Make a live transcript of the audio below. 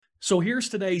So here's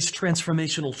today's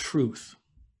transformational truth.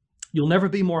 You'll never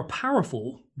be more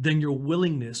powerful than your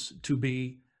willingness to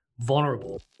be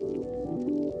vulnerable.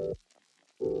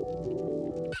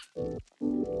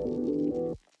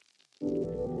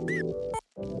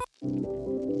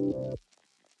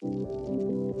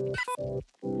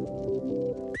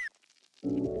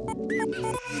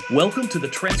 Welcome to the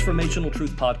Transformational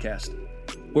Truth Podcast,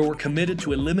 where we're committed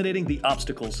to eliminating the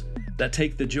obstacles that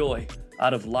take the joy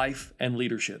out of life and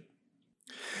leadership.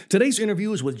 Today's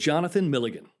interview is with Jonathan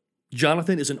Milligan.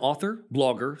 Jonathan is an author,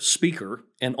 blogger, speaker,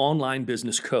 and online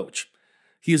business coach.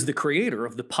 He is the creator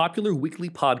of the popular weekly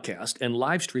podcast and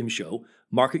live stream show,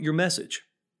 Market Your Message.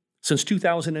 Since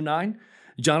 2009,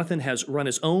 Jonathan has run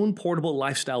his own portable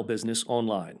lifestyle business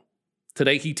online.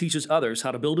 Today, he teaches others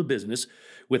how to build a business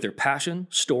with their passion,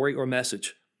 story, or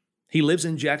message. He lives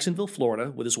in Jacksonville,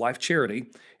 Florida, with his wife, Charity,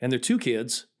 and their two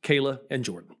kids, Kayla and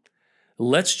Jordan.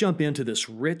 Let's jump into this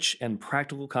rich and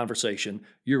practical conversation.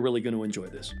 You're really going to enjoy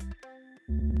this.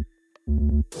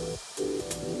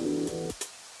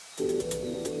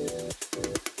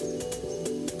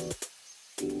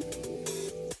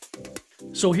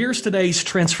 So here's today's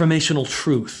transformational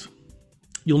truth.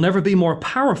 You'll never be more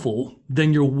powerful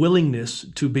than your willingness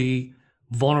to be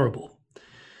vulnerable.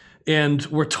 And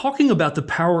we're talking about the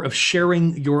power of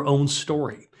sharing your own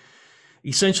story.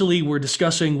 Essentially, we're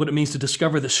discussing what it means to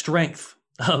discover the strength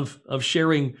of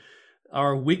sharing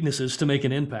our weaknesses to make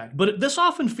an impact. But this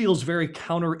often feels very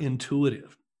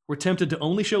counterintuitive. We're tempted to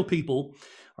only show people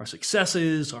our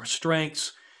successes, our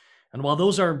strengths. And while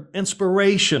those are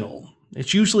inspirational,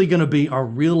 it's usually going to be our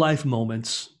real life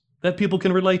moments that people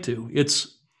can relate to.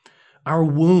 It's our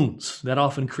wounds that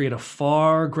often create a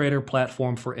far greater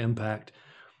platform for impact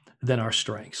than our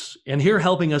strengths. And here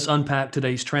helping us unpack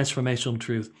today's transformational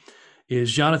truth is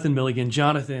Jonathan Milligan.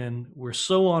 Jonathan, we're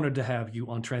so honored to have you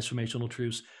on Transformational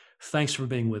Truths. Thanks for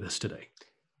being with us today.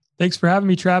 Thanks for having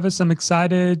me, Travis. I'm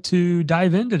excited to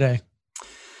dive in today.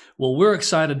 Well, we're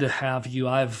excited to have you.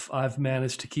 I've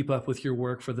managed to keep up with your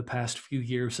work for the past few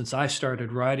years since I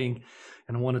started writing.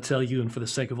 And I want to tell you, and for the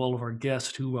sake of all of our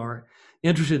guests who are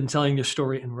interested in telling your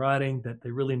story and writing, that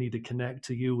they really need to connect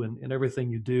to you and everything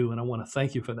you do. And I want to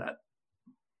thank you for that.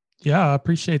 Yeah, I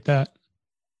appreciate that.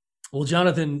 Well,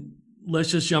 Jonathan,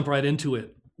 let's just jump right into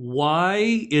it.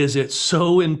 Why is it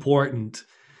so important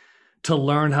to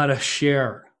learn how to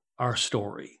share our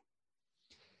story?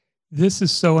 This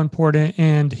is so important,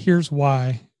 and here's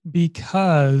why.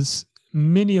 Because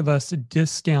many of us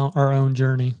discount our own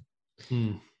journey.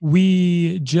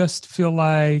 We just feel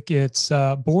like it's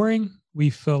boring.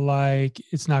 We feel like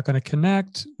it's not going to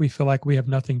connect. We feel like we have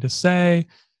nothing to say.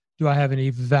 Do I have any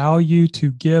value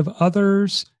to give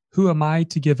others? Who am I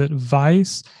to give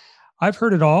advice? I've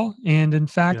heard it all. And in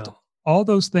fact, all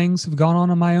those things have gone on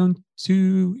in my own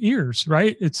 2 ears,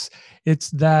 right? It's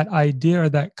that idea or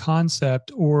that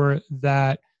concept or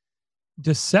that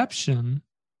deception,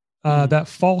 that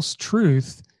false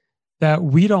truth that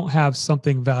we don't have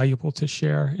something valuable to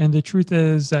share. And the truth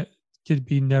is that could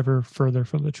be never further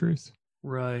from the truth.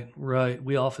 Right.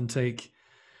 We often take,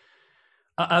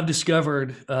 I've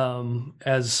discovered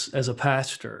as a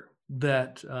pastor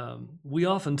that we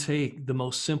often take the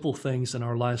most simple things in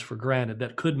our lives for granted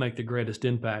that could make the greatest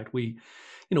impact. We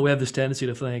have this tendency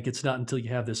to think it's not until you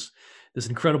have this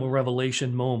incredible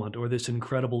revelation moment or this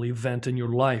incredible event in your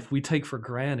life, we take for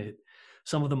granted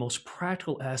some of the most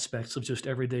practical aspects of just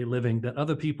everyday living that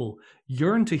other people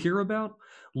yearn to hear about,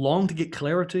 long to get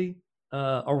clarity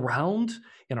around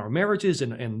in our marriages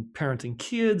and parenting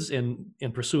kids and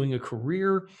pursuing a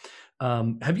career.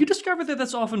 Have you discovered that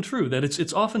that's often true? That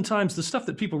it's oftentimes the stuff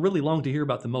that people really long to hear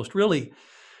about the most. Really,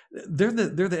 they're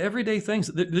the everyday things.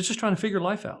 They're just trying to figure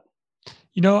life out.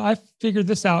 I figured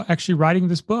this out actually writing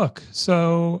this book.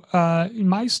 So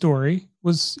my story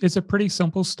it's a pretty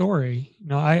simple story.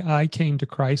 I came to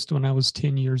Christ when I was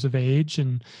 10 years of age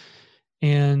and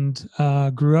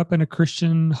grew up in a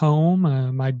Christian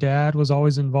home. My dad was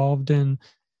always involved in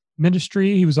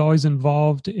ministry. He was always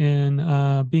involved in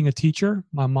being a teacher.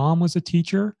 My mom was a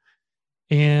teacher.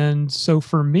 And so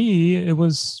for me, it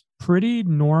was pretty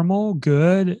normal,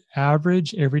 good,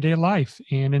 average, everyday life.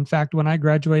 And in fact, when I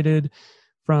graduated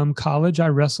from college, I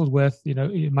wrestled with,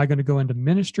 am I going to go into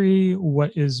ministry?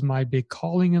 What is my big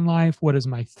calling in life? What is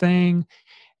my thing?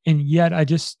 And yet I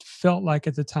just felt like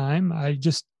at the time, I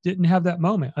just didn't have that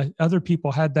moment. Other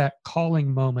people had that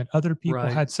calling moment. Other people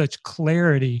had such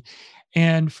clarity.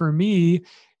 And for me,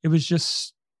 it was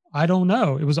just, I don't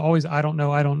know. It was always, I don't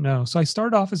know. So I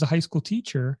started off as a high school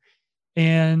teacher.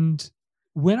 And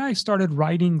when I started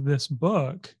writing this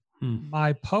book,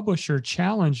 my publisher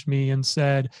challenged me and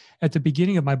said, at the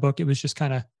beginning of my book, it was just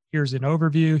kind of here's an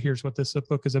overview, here's what this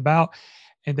book is about.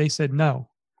 And they said, no,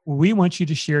 we want you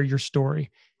to share your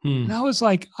story. And I was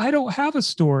like, I don't have a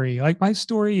story. Like, my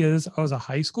story is I was a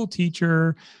high school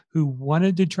teacher who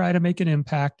wanted to try to make an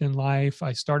impact in life.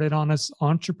 I started on this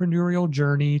entrepreneurial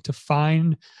journey to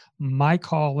find my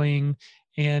calling.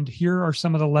 And here are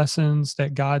some of the lessons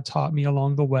that God taught me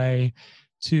along the way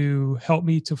to help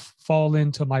me to fall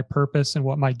into my purpose and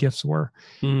what my gifts were.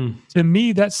 To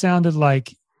me, that sounded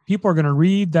like people are going to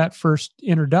read that first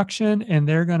introduction and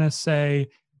they're going to say,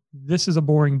 this is a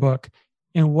boring book.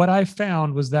 And what I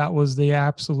found was that was the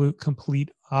absolute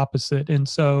complete opposite. And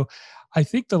so I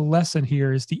think the lesson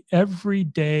here is the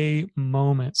everyday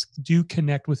moments do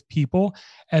connect with people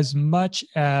as much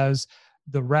as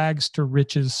the rags to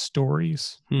riches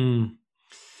stories.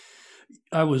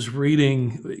 I was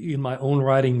reading in my own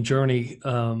writing journey.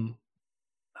 I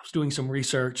was doing some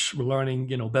research, learning,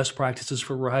 best practices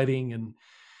for writing. And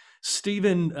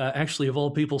Stephen, actually, of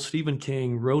all people, Stephen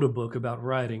King wrote a book about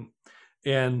writing.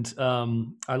 And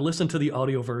I listened to the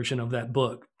audio version of that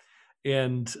book,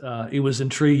 and it was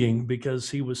intriguing because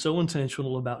he was so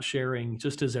intentional about sharing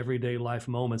just his everyday life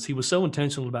moments. He was so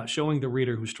intentional about showing the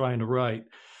reader who's trying to write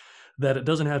that it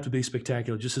doesn't have to be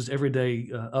spectacular, just his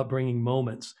everyday upbringing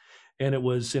moments. And it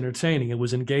was entertaining. It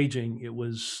was engaging. It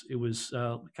was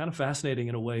kind of fascinating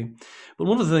in a way. But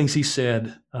one of the things he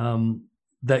said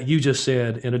that you just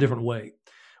said in a different way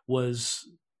was,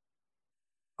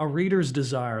 a reader's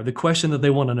desire, the question that they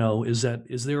want to know is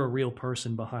there a real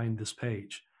person behind this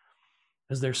page?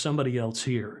 Is there somebody else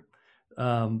here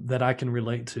that I can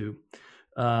relate to?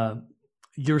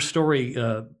 Your story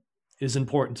is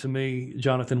important to me,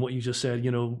 Jonathan, what you just said,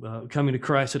 coming to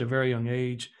Christ at a very young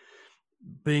age,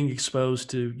 being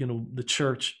exposed to, the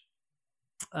church.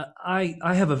 I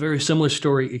have a very similar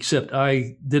story, except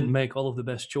I didn't make all of the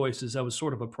best choices. I was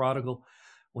sort of a prodigal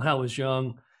when I was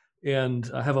young. And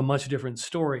I have a much different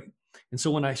story. And so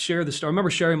when I share the story, I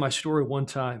remember sharing my story one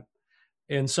time,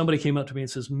 and somebody came up to me and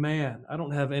says, man, I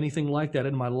don't have anything like that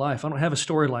in my life. I don't have a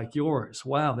story like yours.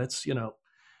 Wow, that's,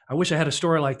 I wish I had a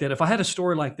story like that. If I had a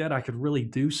story like that, I could really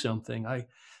do something. I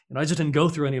just didn't go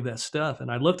through any of that stuff.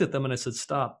 And I looked at them and I said,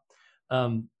 stop.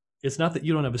 It's not that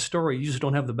you don't have a story. You just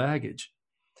don't have the baggage.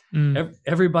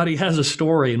 Everybody has a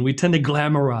story, and we tend to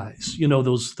glamorize,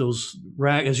 those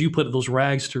as you put it, those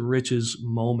rags to riches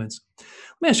moments. Let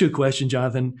me ask you a question,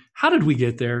 Jonathan. How did we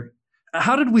get there?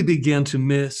 How did we begin to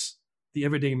miss the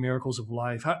everyday miracles of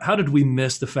life? How did we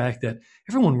miss the fact that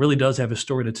everyone really does have a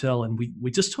story to tell, and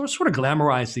we just sort of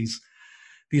glamorize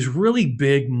these really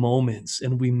big moments,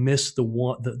 and we miss the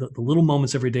little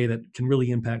moments every day that can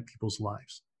really impact people's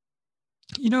lives?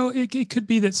 It could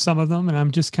be that some of them, and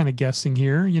I'm just kind of guessing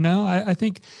here, I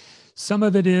think some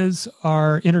of it is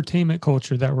our entertainment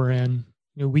culture that we're in.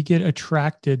 We get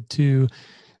attracted to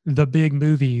the big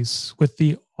movies with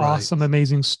the awesome,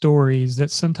 amazing stories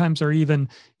that sometimes are even,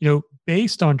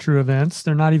 based on true events.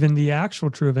 They're not even the actual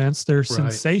true events. They're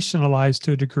sensationalized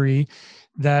to a degree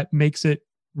that makes it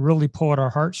really pull at our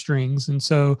heartstrings. And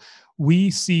so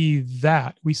we see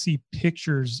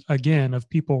pictures again of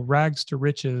people rags to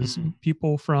riches,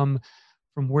 people from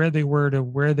where they were to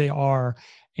where they are.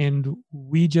 And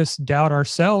we just doubt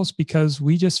ourselves because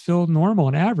we just feel normal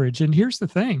and average. And here's the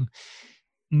thing.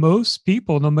 Most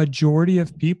people, the majority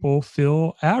of people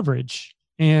feel average.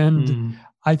 And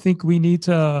I think we need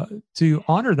to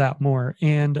honor that more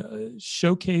and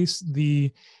showcase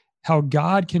how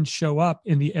God can show up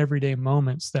in the everyday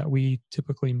moments that we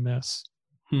typically miss.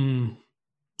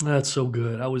 That's so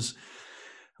good. I was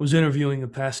interviewing a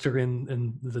pastor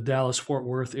in the Dallas-Fort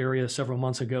Worth area several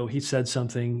months ago. He said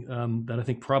something that I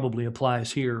think probably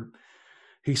applies here.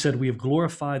 He said, we have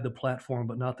glorified the platform,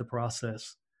 but not the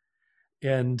process.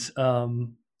 And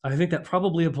I think that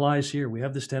probably applies here. We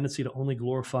have this tendency to only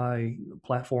glorify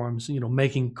platforms,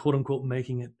 making, quote unquote,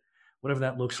 making it, whatever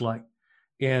that looks like.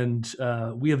 And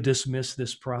we have dismissed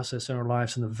this process in our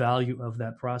lives and the value of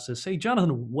that process. Hey,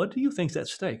 Jonathan, what do you think's at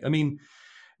stake? I mean,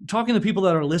 talking to people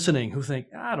that are listening who think,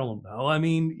 I don't know. I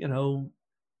mean,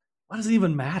 why does it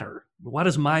even matter? Why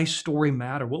does my story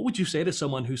matter? What would you say to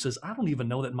someone who says, I don't even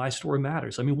know that my story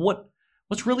matters? I mean,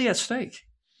 what's really at stake?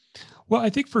 Well,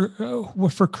 I think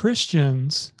for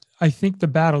Christians, I think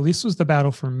this was the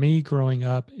battle for me growing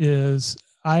up, is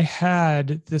I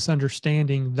had this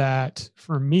understanding that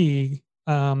for me,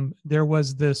 there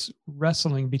was this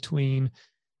wrestling between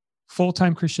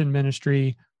full-time Christian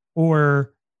ministry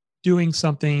or doing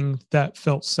something that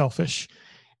felt selfish.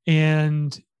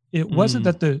 And it wasn't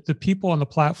that the people on the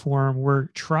platform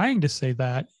were trying to say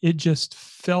that. It just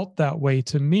felt that way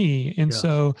to me. And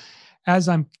so as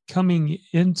I'm coming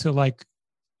into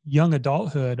young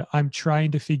adulthood, I'm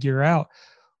trying to figure out,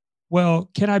 well,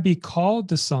 can I be called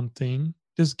to something?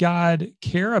 Does God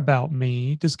care about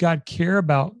me? Does God care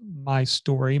about my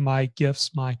story, my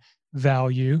gifts, my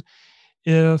value?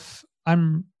 If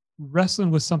I'm wrestling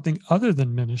with something other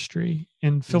than ministry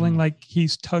and feeling like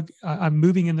I'm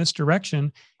moving in this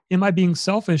direction, am I being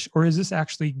selfish, or is this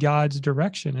actually God's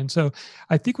direction? And so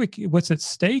I think what's at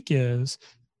stake is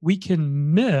we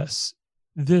can miss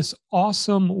this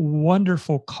awesome,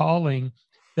 wonderful calling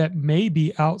that may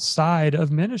be outside of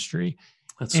ministry.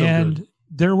 That's so good.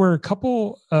 There were a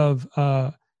couple of,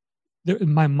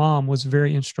 my mom was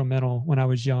very instrumental when I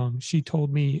was young. She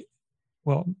told me,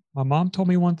 well, my mom told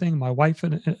me one thing, my wife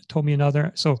told me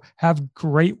another. So have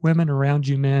great women around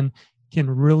you, men, can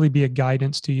really be a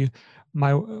guidance to you.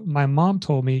 My mom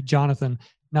told me, Jonathan,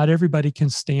 not everybody can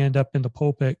stand up in the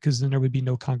pulpit because then there would be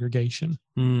no congregation.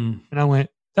 And I went,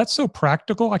 that's so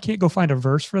practical. I can't go find a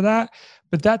verse for that,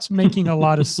 but that's making a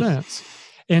lot of sense.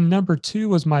 And number two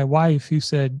was my wife, who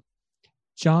said,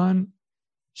 John,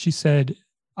 she said,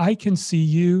 I can see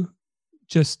you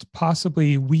just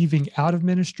possibly weaving out of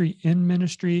ministry, in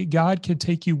ministry. God can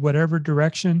take you whatever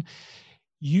direction.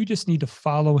 You just need to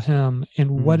follow him.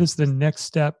 And what is the next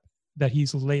step that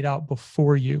he's laid out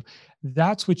before you?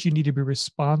 That's what you need to be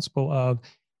responsible of,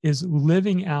 is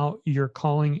living out your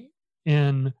calling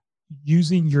in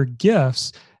using your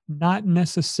gifts, not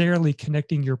necessarily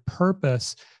connecting your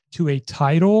purpose to a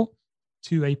title,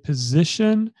 to a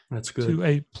position, that's good, to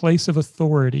a place of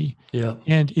authority. Yeah.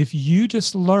 And if you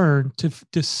just learn to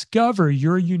discover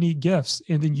your unique gifts,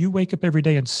 and then you wake up every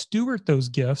day and steward those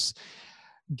gifts,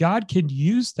 God can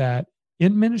use that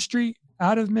in ministry,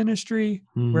 out of ministry,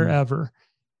 wherever.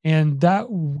 And that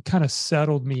kind of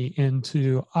settled me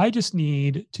into, I just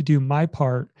need to do my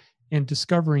part in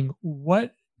discovering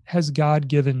what has God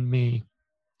given me.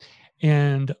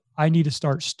 And I need to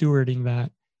start stewarding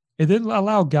that. And then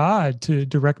allow God to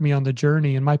direct me on the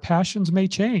journey. And my passions may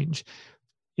change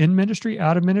in ministry,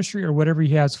 out of ministry, or whatever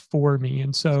he has for me.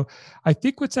 And so I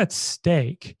think what's at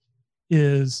stake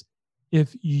is,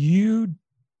 if you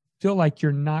feel like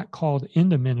you're not called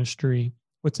into ministry,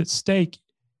 what's at stake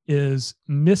is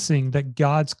missing that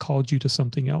God's called you to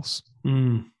something else.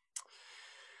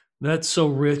 That's so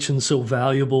rich and so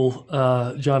valuable,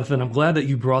 Jonathan. I'm glad that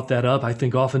you brought that up. I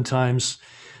think oftentimes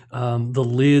the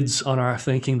lids on our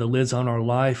thinking, the lids on our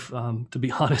life, to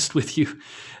be honest with you,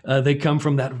 they come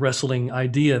from that wrestling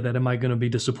idea that, am I going to be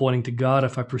disappointing to God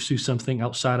if I pursue something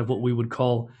outside of what we would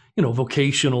call,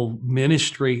 vocational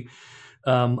ministry?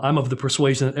 I'm of the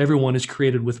persuasion that everyone is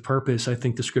created with purpose. I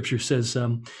think the scripture says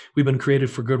we've been created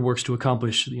for good works to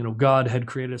accomplish. God had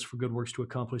created us for good works to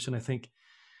accomplish. And I think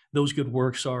those good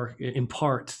works are in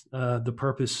part the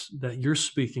purpose that you're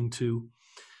speaking to.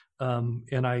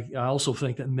 And I also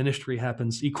think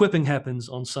that equipping happens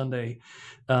on Sunday.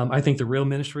 I think the real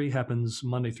ministry happens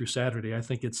Monday through Saturday. I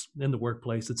think it's in the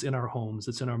workplace. It's in our homes.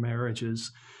 It's in our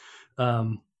marriages.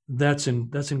 That's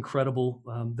incredible.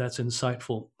 That's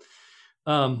insightful.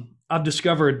 I've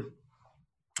discovered,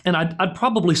 and I'd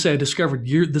probably say I discovered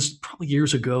this probably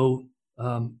years ago.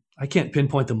 I can't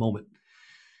pinpoint the moment,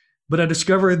 but I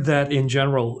discovered that in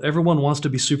general, everyone wants to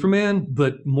be Superman,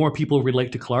 but more people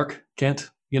relate to Clark Kent.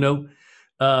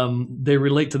 They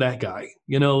relate to that guy,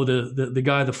 the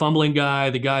guy, the fumbling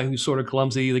guy, the guy who's sort of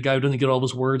clumsy, the guy who doesn't get all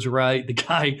his words right, the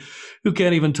guy who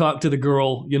can't even talk to the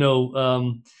girl,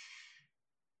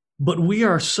 but we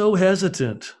are so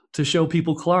hesitant to show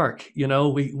people Clark.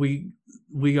 We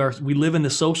live in the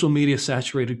social media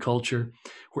saturated culture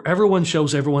where everyone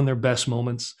shows everyone their best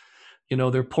moments,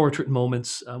 their portrait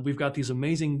moments. We've got these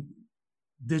amazing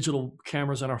digital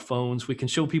cameras on our phones. We can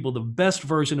show people the best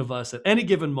version of us at any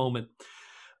given moment.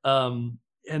 And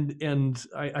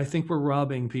I think we're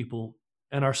robbing people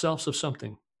and ourselves of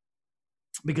something,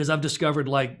 because I've discovered,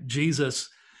 like Jesus,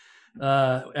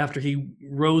 after he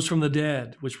rose from the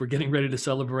dead, which we're getting ready to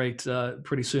celebrate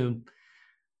pretty soon,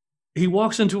 he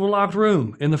walks into a locked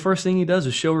room, and the first thing he does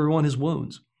is show everyone his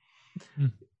wounds.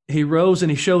 He rose and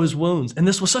he showed his wounds. And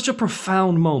this was such a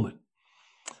profound moment.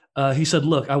 He said,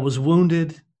 look, I was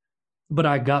wounded, but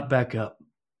I got back up.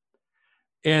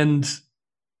 And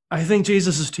I think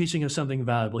Jesus is teaching us something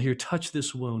valuable here. Touch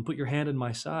this wound, put your hand in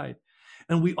my side.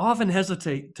 And we often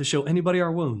hesitate to show anybody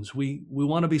our wounds. We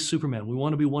want to be Superman. We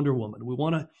want to be Wonder Woman. We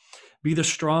want to be the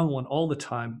strong one all the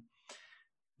time.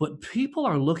 But people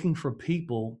are looking for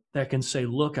people that can say,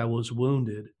 look, I was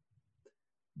wounded,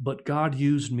 but God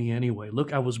used me anyway.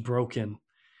 Look, I was broken,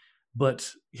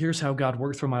 but here's how God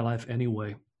worked through my life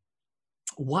anyway.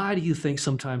 Why do you think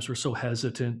sometimes we're so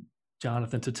hesitant,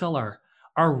 Jonathan, to tell our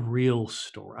real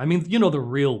story? I mean, the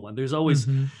real one. There's always,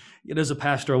 as a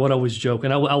pastor, I would always joke,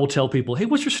 and I will tell people, "Hey,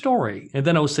 what's your story?" And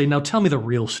then I would say, "Now tell me the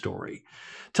real story.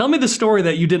 Tell me the story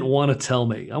that you didn't want to tell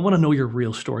me. I want to know your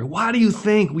real story. Why do you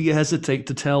think we hesitate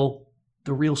to tell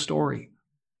the real story?"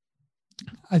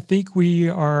 I think we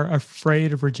are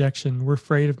afraid of rejection. We're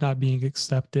afraid of not being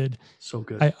accepted. So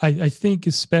good. I think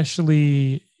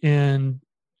especially in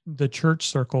the church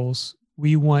circles,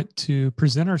 we want to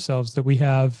present ourselves that we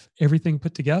have everything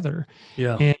put together.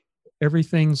 Yeah. And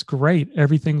everything's great.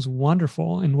 Everything's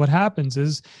wonderful. And what happens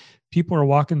is people are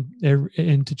walking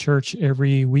into church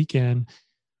every weekend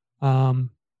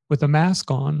with a mask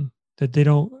on, that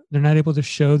they're not able to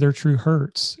show their true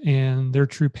hurts and their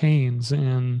true pains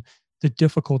and the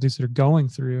difficulties they're going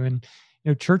through.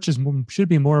 And churches should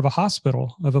be more of a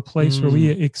hospital, of a place where we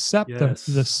accept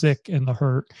the sick and the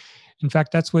hurt. In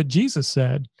fact, that's what Jesus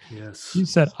said. Yes. He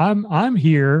said, I'm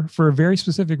here for a very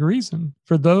specific reason.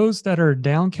 For those that are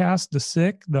downcast, the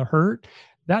sick, the hurt,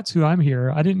 that's who I'm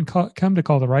here. I didn't come to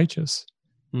call the righteous.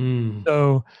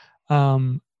 So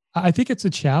I think it's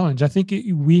a challenge. I think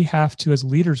we have to, as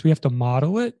leaders, we have to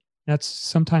model it. That's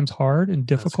sometimes hard and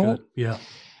difficult. Yeah.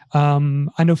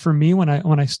 I know for me, when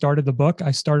I started the book,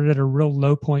 I started at a real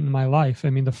low point in my life. I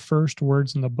mean, the first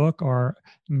words in the book are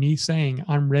me saying,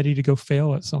 I'm ready to go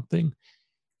fail at something,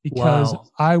 because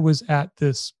I was at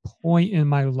this point in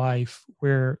my life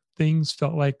where things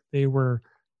felt like they were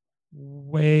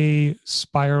way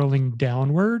spiraling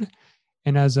downward.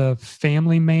 And as a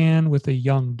family man with a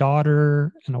young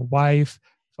daughter and a wife,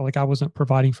 I felt like I wasn't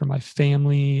providing for my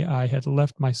family. I had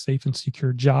left my safe and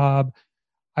secure job.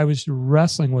 I was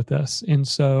wrestling with this. And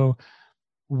so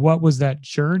what was that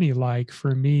journey like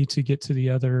for me to get to the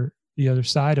other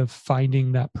side of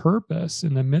finding that purpose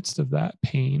in the midst of that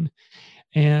pain?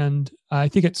 And I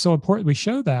think it's so important we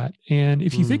show that. And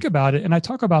if you think about it, and I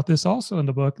talk about this also in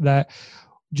the book, that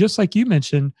just like you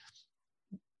mentioned,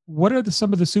 what are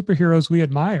some of the superheroes we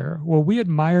admire? Well, we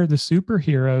admire the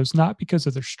superheroes not because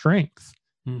of their strength,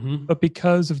 but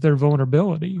because of their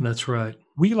vulnerability. That's right.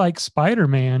 We like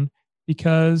Spider-Man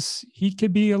because he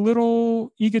could be a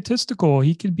little egotistical.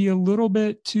 He could be a little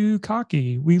bit too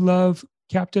cocky. We love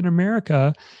Captain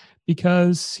America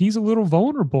because he's a little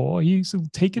vulnerable. He's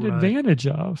taken advantage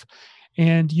of.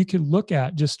 And you can look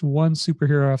at just one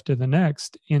superhero after the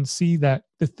next and see that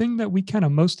the thing that we kind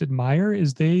of most admire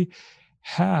is they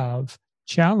have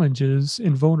challenges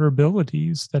and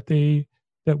vulnerabilities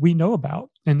that we know about.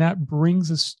 And that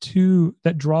draws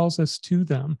us to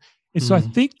them. And so I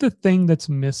think the thing that's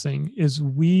missing is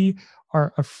we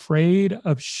are afraid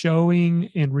of showing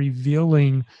and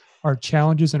revealing our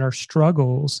challenges and our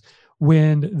struggles,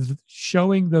 when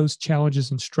showing those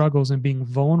challenges and struggles and being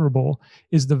vulnerable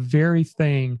is the very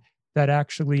thing that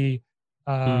actually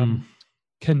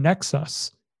connects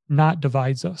us, not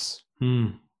divides us.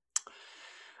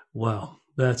 Wow,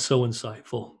 that's so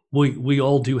insightful. We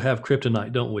all do have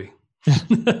kryptonite, don't we?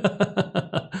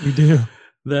 We do.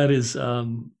 That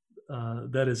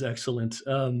is excellent.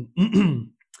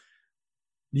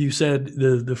 You said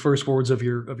the first words of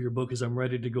your book is, "I'm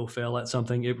ready to go fail at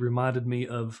something." It reminded me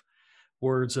of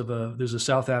words of there's a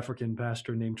South African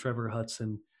pastor named Trevor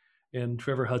Hudson, and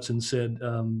Trevor Hudson said,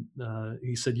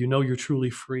 he said, "You're truly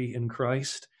free in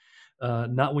Christ,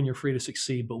 not when you're free to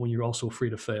succeed, but when you're also free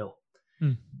to fail.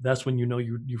 That's when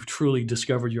you've truly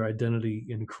discovered your identity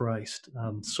in Christ."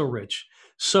 So rich.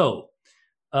 So,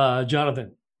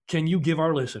 Jonathan, can you give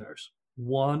our listeners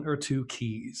one or two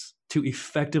keys to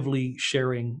effectively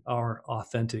sharing our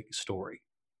authentic story?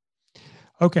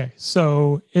 Okay.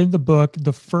 So in the book,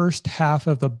 the first half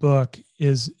of the book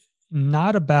is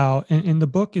not about, and the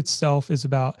book itself is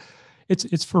about,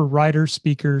 it's for writers,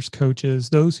 speakers, coaches,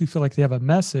 those who feel like they have a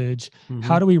message.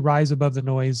 How do we rise above the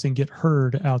noise and get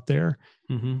heard out there?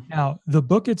 Now, the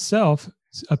book itself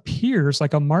appears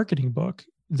like a marketing book.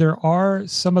 There are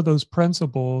some of those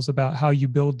principles about how you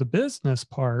build the business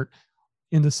part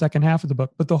in the second half of the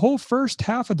book, but the whole first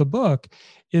half of the book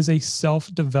is a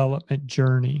self-development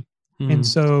journey. And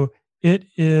so it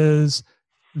is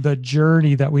the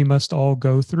journey that we must all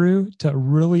go through to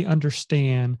really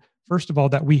understand, first of all,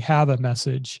 that we have a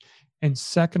message, and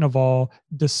second of all,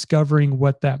 discovering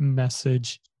what that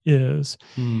message is.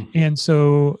 And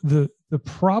so the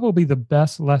probably the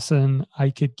best lesson I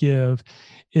could give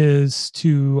is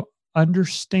to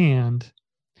understand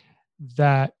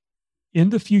that in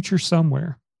the future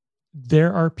somewhere,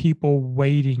 there are people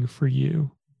waiting for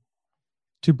you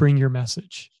to bring your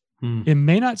message. It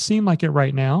may not seem like it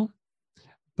right now,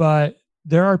 but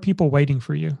there are people waiting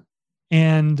for you.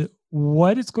 And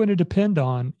what it's going to depend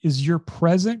on is your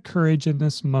present courage in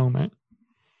this moment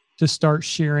to start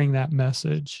sharing that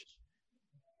message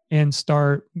and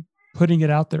start putting it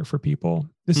out there for people.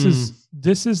 This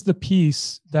is the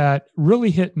piece that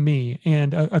really hit me.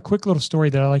 And a quick little story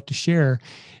that I like to share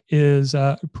is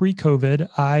pre-COVID,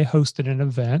 I hosted an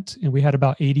event and we had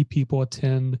about 80 people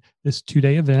attend this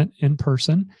 2-day event in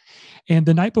person. And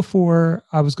the night before,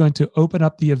 I was going to open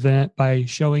up the event by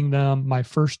showing them my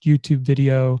first YouTube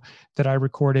video that I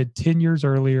recorded 10 years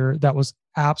earlier. That was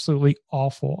absolutely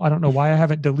awful. I don't know why I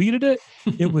haven't deleted it.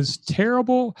 It was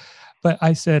terrible. But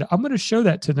I said, I'm going to show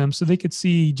that to them so they could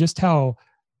see just how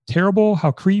terrible,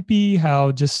 how creepy,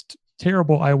 how just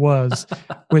terrible I was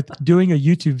with doing a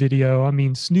YouTube video. I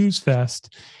mean, snooze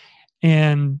fest.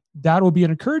 And that will be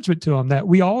an encouragement to them that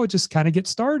we all just kind of get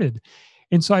started.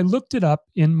 And so I looked it up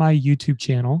in my YouTube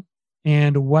channel,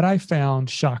 and what I found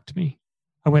shocked me.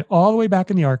 I went all the way back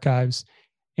in the archives,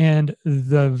 and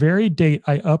the very date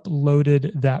I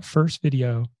uploaded that first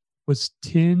video was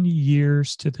 10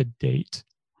 years to the date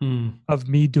of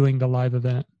me doing the live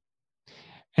event.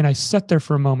 And I sat there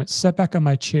for a moment, sat back on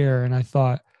my chair, and I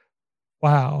thought,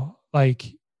 wow,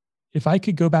 like if I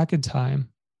could go back in time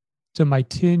to my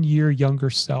 10-year younger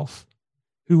self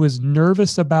who was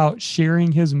nervous about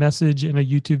sharing his message in a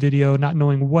YouTube video, not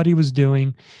knowing what he was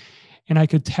doing, and I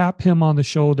could tap him on the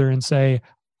shoulder and say,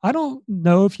 I don't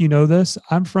know if you know this,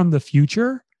 I'm from the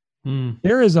future.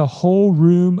 There is a whole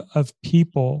room of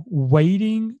people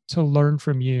waiting to learn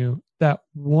from you that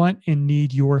want and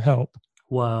need your help.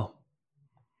 Wow.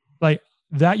 Like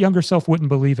that younger self wouldn't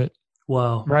believe it.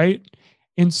 Wow. Right.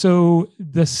 And so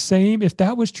the same, if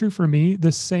that was true for me,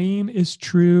 the same is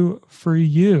true for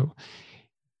you.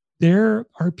 There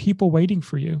are people waiting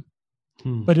for you,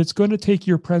 but it's going to take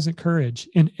your present courage.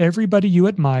 And everybody you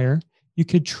admire, you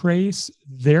could trace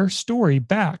their story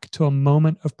back to a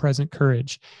moment of present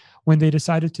courage when they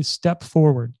decided to step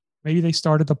forward. Maybe they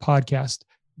started the podcast.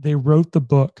 They wrote the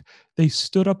book. They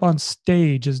stood up on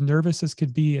stage as nervous as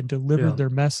could be and delivered their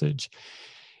message.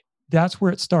 That's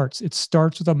where it starts. It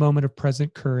starts with a moment of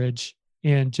present courage.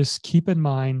 And just keep in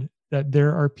mind that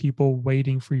there are people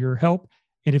waiting for your help.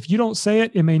 And if you don't say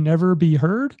it, it may never be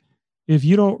heard. If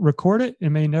you don't record it, it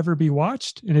may never be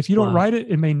watched. And if you don't write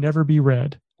it, it may never be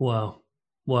read. Wow.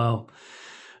 Wow.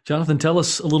 Jonathan, tell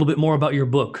us a little bit more about your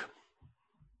book.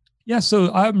 Yeah,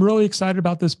 so I'm really excited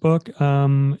about this book.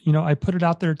 I put it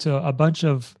out there to a bunch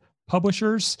of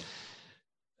publishers,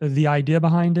 the idea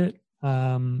behind it.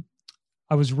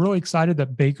 I was really excited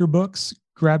that Baker Books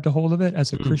grabbed a hold of it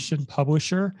as a Christian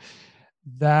publisher.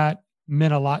 That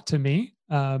meant a lot to me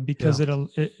because it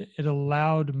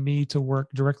allowed me to work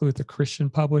directly with a Christian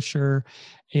publisher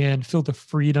and feel the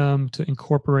freedom to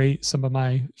incorporate some of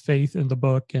my faith in the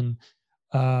book and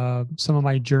some of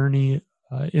my journey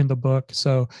in the book.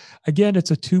 So again,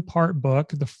 it's a 2-part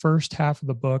book. The first half of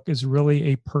the book is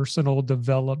really a personal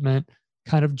development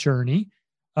kind of journey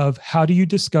of how do you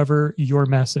discover your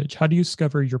message? How do you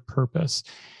discover your purpose?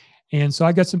 And so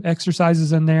I got some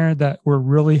exercises in there that were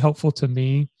really helpful to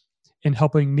me in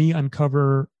helping me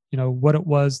uncover, what it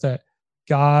was that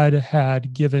God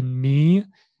had given me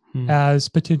as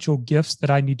potential gifts that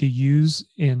I need to use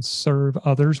and serve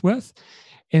others with.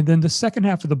 And then the second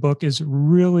half of the book is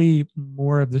really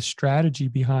more of the strategy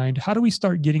behind how do we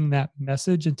start getting that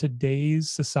message in today's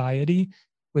society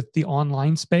with the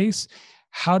online space?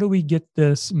 How do we get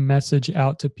this message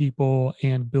out to people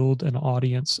and build an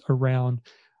audience around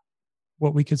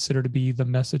what we consider to be the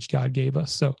message God gave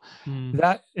us? So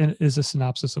that is a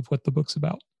synopsis of what the book's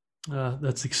about.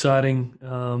 That's exciting.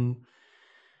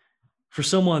 For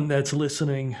someone that's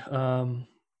listening,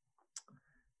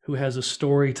 who has a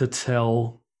story to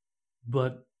tell,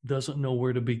 but doesn't know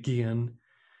where to begin,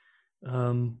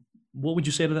 what would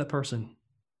you say to that person?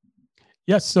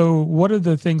 Yes. So one of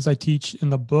the things I teach in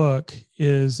the book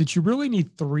is that you really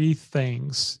need 3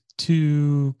 things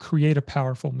to create a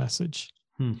powerful message: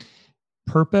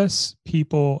 purpose,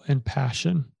 people, and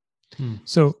passion.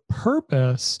 So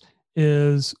purpose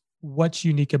is what's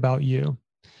unique about you.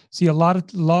 See,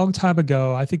 long time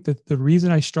ago, I think that the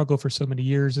reason I struggled for so many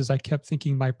years is I kept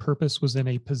thinking my purpose was in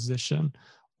a position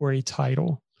or a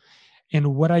title.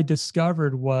 And what I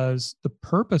discovered was the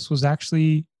purpose was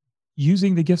actually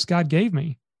using the gifts God gave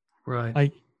me. Right.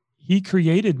 Like He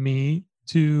created me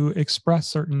to express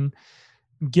certain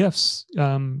gifts.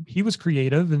 He was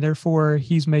creative, and therefore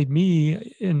He's made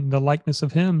me in the likeness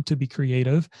of Him to be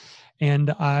creative.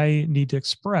 And I need to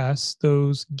express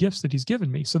those gifts that He's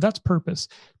given me. So that's purpose.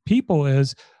 People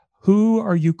is, who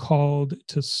are you called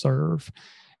to serve?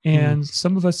 And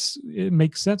some of us, it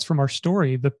makes sense from our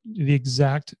story, the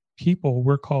exact people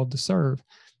we're called to serve.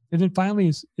 And then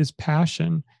finally is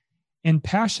passion. And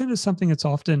passion is something that's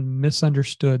often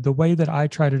misunderstood. The way that I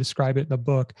try to describe it in the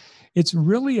book, it's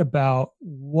really about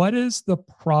what is the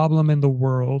problem in the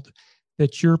world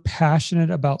that you're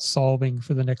passionate about solving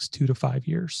for the next 2 to 5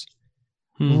 years.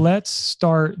 Let's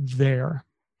start there,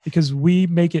 because we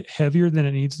make it heavier than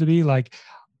it needs to be. Like,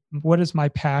 what is my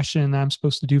passion I'm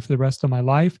supposed to do for the rest of my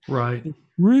life? Right. The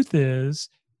truth is,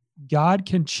 God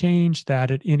can change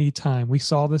that at any time. We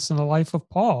saw this in the life of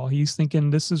Paul. He's thinking,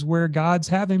 this is where God's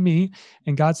having me.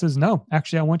 And God says, no,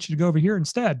 actually, I want you to go over here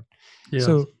instead. Yeah.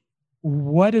 So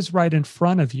what is right in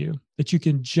front of you that you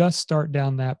can just start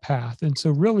down that path? And so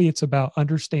really it's about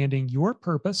understanding your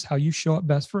purpose, how you show up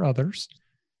best for others,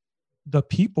 the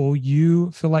people you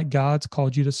feel like God's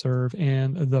called you to serve,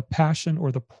 and the passion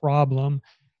or the problem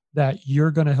that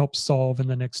you're going to help solve in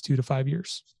the next 2 to 5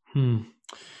 years.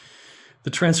 The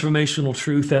transformational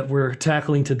truth that we're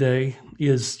tackling today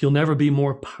is you'll never be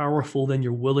more powerful than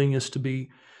your willingness to be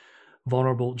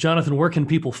vulnerable. Jonathan, where can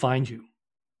people find you?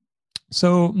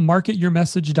 So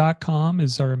marketyourmessage.com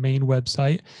is our main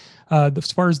website.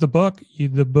 As far as the book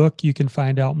you can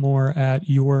find out more at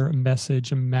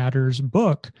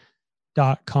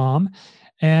yourmessagemattersbook.com.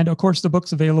 And of course, the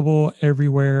book's available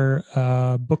everywhere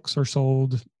books are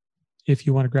sold, if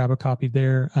you want to grab a copy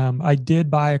there. I did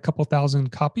buy a couple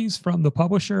thousand copies from the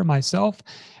publisher myself,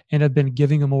 and have been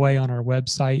giving them away on our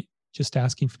website, just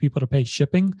asking for people to pay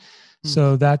shipping.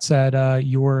 So that's at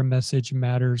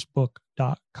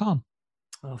yourmessagemattersbook.com.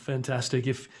 Oh, fantastic.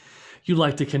 If you'd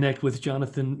like to connect with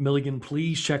Jonathan Milligan,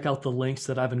 please check out the links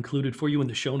that I've included for you in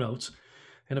the show notes.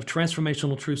 And if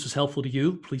Transformational Truths is helpful to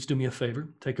you, please do me a favor.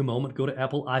 Take a moment, go to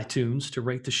Apple iTunes to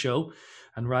rate the show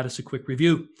and write us a quick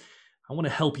review. I want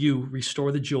to help you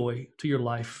restore the joy to your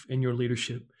life and your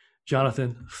leadership.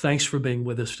 Jonathan, thanks for being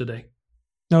with us today.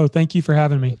 No, thank you for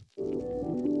having me.